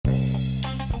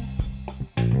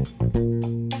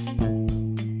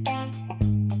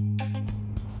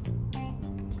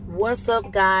What's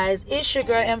up, guys? It's your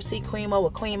girl MC Queen Mo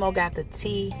with Queen Mo Got the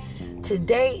Tea.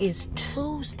 Today is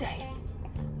Tuesday,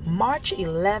 March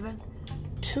 11th,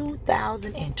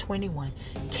 2021.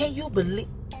 Can you believe?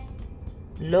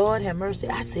 Lord have mercy,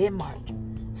 I said March.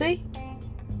 See?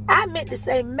 I meant to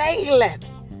say May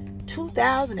 11th,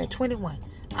 2021.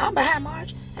 I'm behind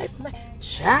March.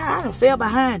 Child, I done fell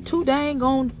behind 2 dang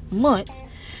on months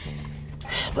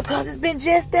because it's been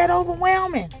just that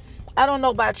overwhelming. I don't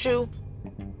know about you,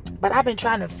 but I've been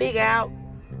trying to figure out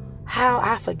how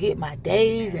I forget my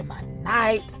days and my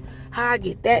nights, how I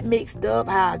get that mixed up,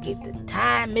 how I get the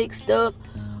time mixed up.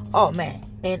 Oh, man.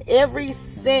 And ever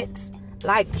since,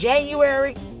 like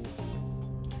January,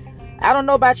 I don't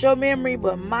know about your memory,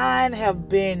 but mine have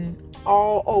been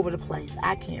all over the place.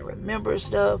 I can't remember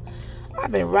stuff. I've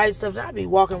been writing stuff. I be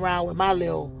walking around with my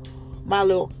little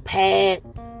pad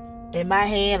in my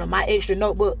hand or my extra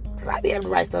notebook. Cause I be having to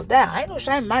write stuff down. I ain't no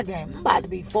shame in my game. I'm about to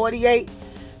be 48.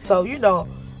 So,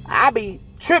 I be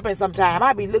tripping sometime.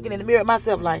 I be looking in the mirror at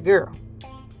myself like, girl,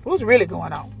 what's really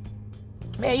going on?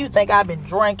 Man, you think I've been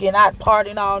drinking, out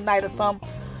partying all night or something.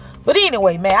 But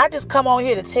anyway, man, I just come on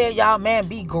here to tell y'all, man,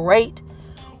 be great.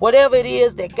 Whatever it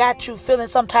is that got you feeling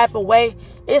some type of way,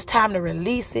 it's time to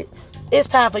release it. It's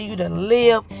time for you to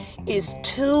live. It's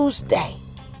Tuesday.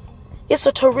 It's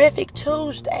a terrific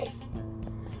Tuesday.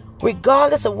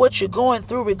 Regardless of what you're going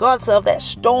through, regardless of that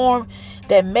storm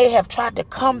that may have tried to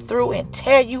come through and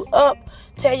tear you up,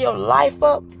 tear your life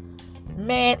up,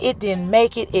 man, it didn't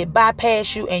make it. It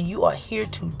bypassed you, and you are here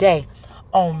today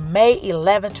on May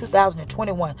 11,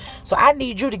 2021. So I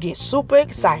need you to get super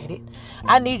excited.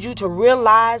 I need you to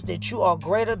realize that you are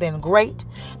greater than great,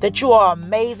 that you are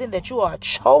amazing, that you are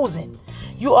chosen.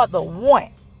 You are the one.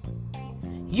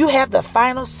 You have the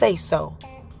final say-so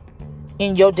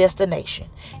in your destination.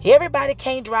 Everybody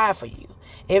can't drive for you.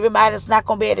 Everybody's not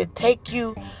going to be able to take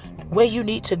you where you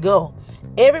need to go.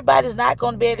 Everybody's not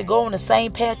going to be able to go on the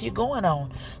same path you're going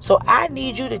on. So I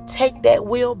need you to take that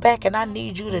wheel back, and I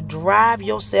need you to drive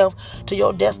yourself to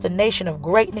your destination of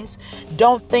greatness.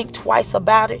 Don't think twice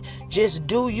about it. Just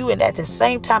do you. And at the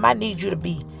same time, I need you to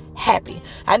be happy.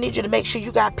 I need you to make sure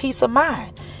you got peace of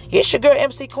mind. It's your girl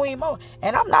MC Queen Mo,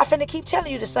 and I'm not finna keep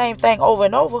telling you the same thing over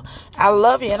and over. I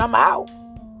love you, and I'm out.